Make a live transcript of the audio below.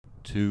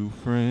Two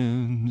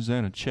friends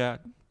and a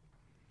chat.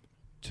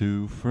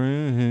 Two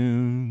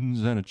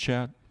friends and a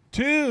chat.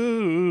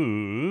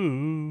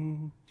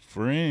 Two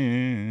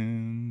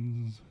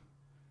friends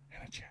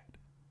and a chat.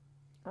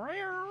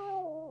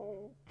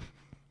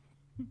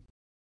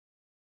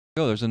 Oh,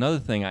 there's another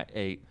thing I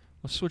ate.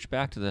 Let's switch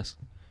back to this.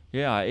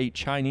 Yeah, I ate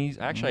Chinese.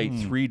 Actually, I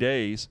ate 3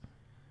 days.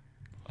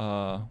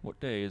 What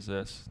day is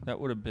this?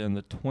 That would have been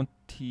the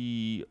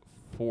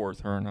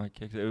 24th. Her and I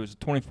kicked it. It was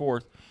the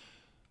 24th.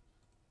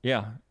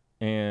 Yeah,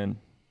 and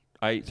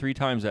I ate 3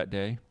 times that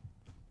day.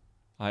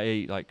 I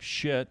ate like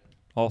shit.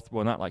 Well,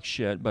 not like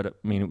shit, but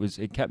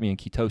it kept me in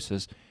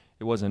ketosis.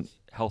 It wasn't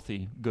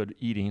healthy, good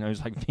eating. I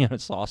was like Vienna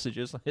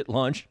sausages at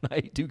lunch. I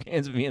ate 2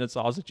 cans of Vienna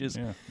sausages.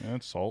 Yeah,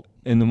 that's salt.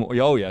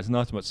 Oh yeah, it's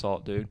nothing but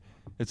salt, dude.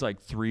 It's like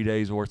 3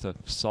 days worth of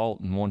salt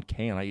in 1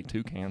 can. I ate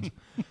 2 cans.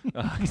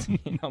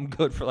 I'm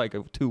good for like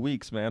 2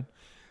 weeks, man.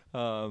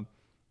 And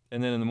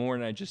then in the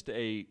morning, I just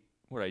ate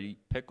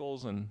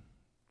pickles and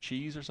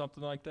cheese or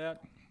something like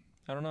that.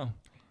 I don't know.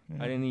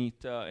 Yeah. I didn't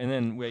eat, and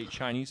then we ate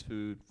Chinese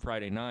food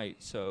Friday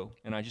night.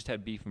 And I just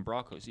had beef and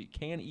broccoli. So you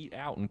can eat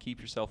out and keep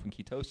yourself in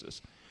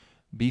ketosis.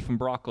 Beef and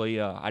broccoli.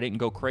 I didn't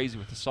go crazy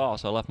with the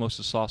sauce. I left most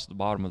of the sauce at the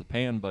bottom of the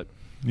pan. But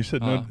you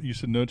said no. You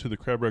said no to the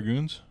crab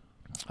ragoons.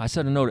 I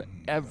said no to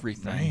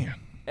everything. Man,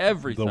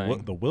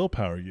 everything. The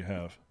willpower you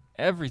have.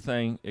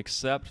 Everything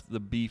except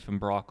the beef and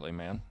broccoli,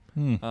 man.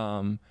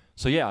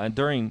 So yeah, and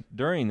during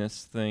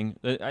this thing,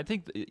 I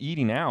think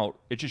eating out,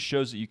 it just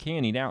shows that you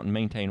can eat out and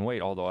maintain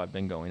weight. Although I've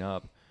been going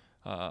up,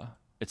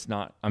 it's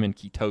not. I'm in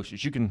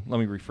ketosis. Let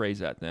me rephrase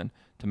that then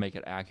to make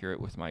it accurate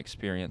with my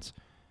experience.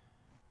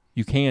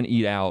 You can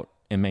eat out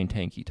and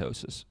maintain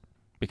ketosis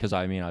because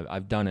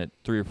I've done it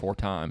 3 or 4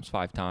 times,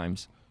 5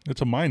 times.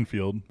 It's a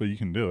minefield, but you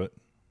can do it.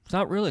 It's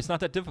not really. It's not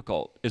that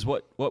difficult. Is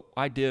what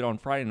I did on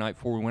Friday night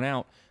before we went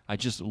out. I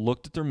just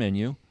looked at their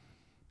menu,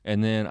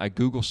 and then I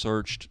Google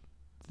searched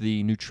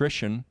the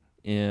nutrition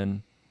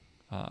in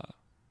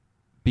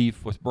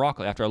beef with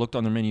broccoli. After I looked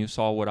on their menu,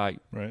 saw what I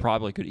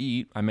probably could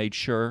eat, I made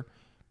sure,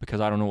 because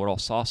I don't know what all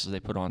sauces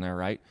they put on there,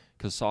 right?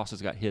 Because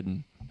sauces got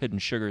hidden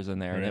sugars in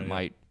there, and it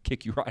might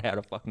kick you right out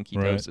of fucking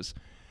ketosis.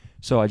 Right.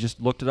 So I just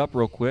looked it up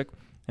real quick,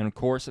 and of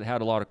course it had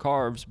a lot of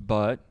carbs,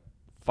 but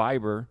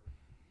fiber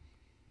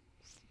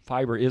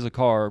is a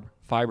carb.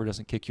 Fiber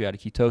doesn't kick you out of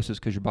ketosis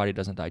because your body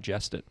doesn't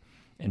digest it.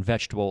 And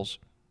vegetables,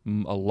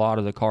 a lot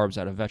of the carbs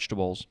out of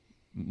vegetables,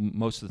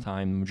 most of the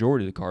time, the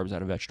majority of the carbs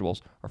out of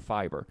vegetables are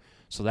fiber.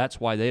 So that's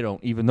why they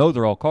don't, even though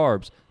they're all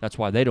carbs, that's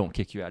why they don't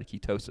kick you out of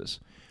ketosis.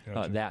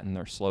 Gotcha. That and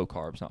they're slow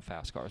carbs, not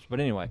fast carbs. But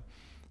anyway,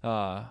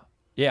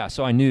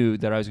 so I knew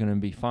that I was going to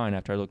be fine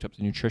after I looked up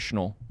the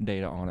nutritional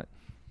data on it,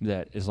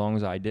 that as long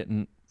as I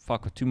didn't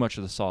fuck with too much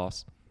of the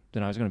sauce,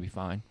 then I was going to be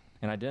fine.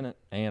 And I didn't.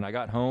 And I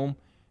got home,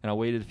 and I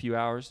waited a few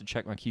hours to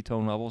check my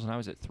ketone levels, and I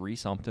was at 3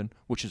 something,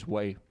 which is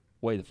way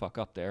the fuck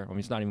up there. I mean,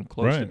 it's not even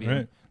close to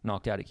being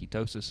knocked out of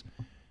ketosis.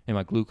 And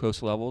my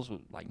glucose levels were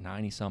like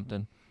 90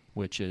 something,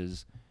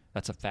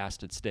 that's a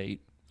fasted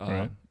state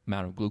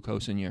amount of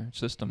glucose in your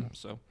system.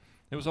 So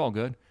it was all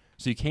good.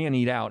 So you can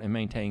eat out and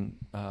maintain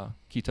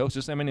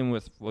ketosis. I mean,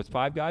 with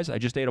Five Guys, I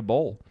just ate a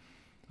bowl.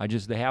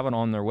 They have it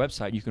on their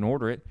website. You can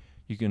order it.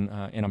 You can,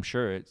 and I'm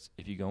sure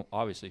if you go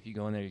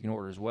in there, you can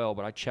order as well.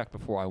 But I checked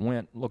before I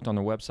went, looked on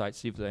their website,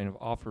 see if they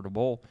offered a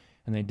bowl,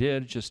 and they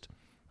did.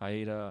 I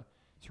ate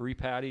 3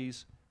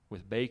 patties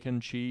with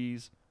bacon,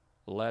 cheese,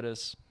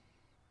 lettuce,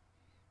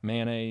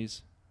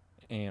 mayonnaise,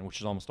 and which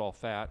is almost all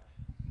fat,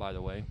 by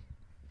the way,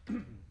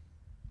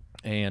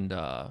 and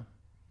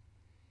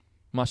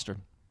mustard.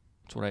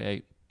 That's what I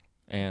ate.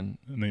 And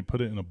they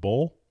put it in a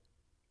bowl?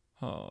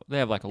 They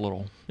have like a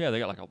little, they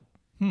got like a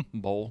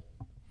bowl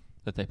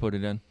that they put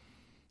it in.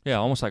 Yeah,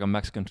 almost like a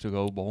Mexican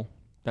to-go bowl,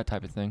 that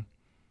type of thing.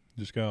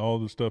 Just got all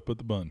the stuff but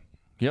the bun.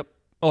 Yep.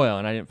 Oh, yeah,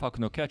 and I didn't fuck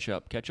with no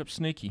ketchup. Ketchup's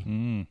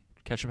sneaky.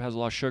 Ketchup has a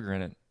lot of sugar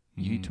in it.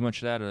 You eat too much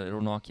of that,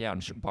 it'll knock you out.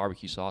 And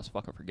barbecue sauce,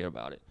 fucking forget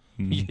about it.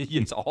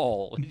 It's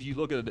all, if you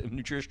look at the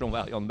nutritional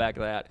value on the back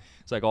of that,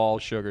 it's like all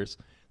sugars.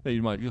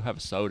 You'll have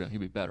a soda.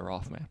 You'll be better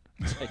off, man.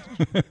 It's like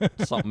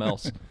something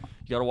else. You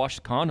got to wash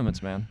the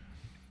condiments, man.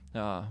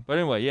 But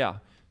anyway, yeah.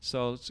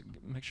 So let's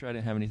make sure I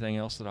didn't have anything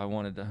else that I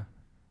wanted to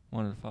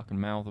fucking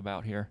mouth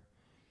about here.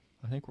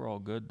 I think we're all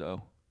good,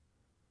 though.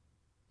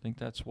 I think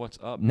that's what's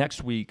up.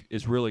 Next week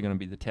is really going to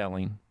be the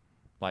telling.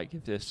 Like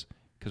if this,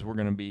 because we're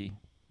going to be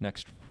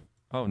next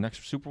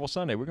Super Bowl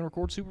Sunday. We're going to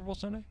record Super Bowl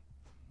Sunday?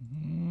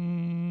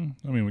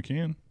 I mean, we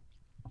can.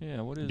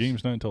 Yeah, what is... The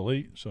game's not until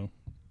 8, so...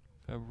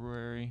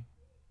 February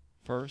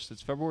 1st?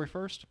 It's February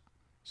 1st?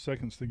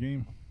 2nd's the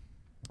game.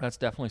 That's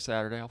definitely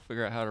Saturday. I'll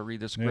figure out how to read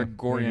this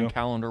Gregorian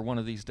calendar one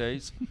of these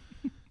days.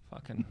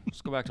 Fucking,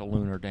 let's go back to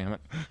lunar, damn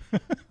it.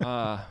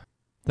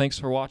 Thanks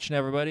for watching,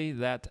 everybody.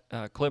 That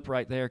clip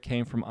right there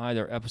came from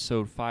either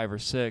episode 5 or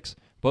 6.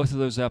 Both of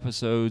those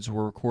episodes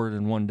were recorded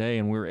in one day,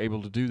 and we were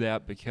able to do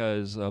that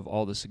because of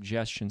all the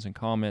suggestions and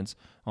comments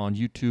on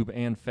YouTube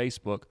and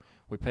Facebook.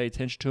 We pay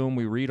attention to them,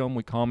 we read them,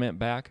 we comment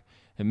back.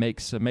 It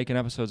makes making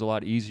episodes a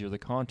lot easier, the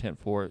content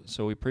for it.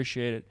 So we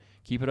appreciate it.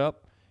 Keep it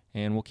up,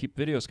 and we'll keep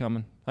videos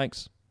coming.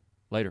 Thanks.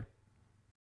 Later.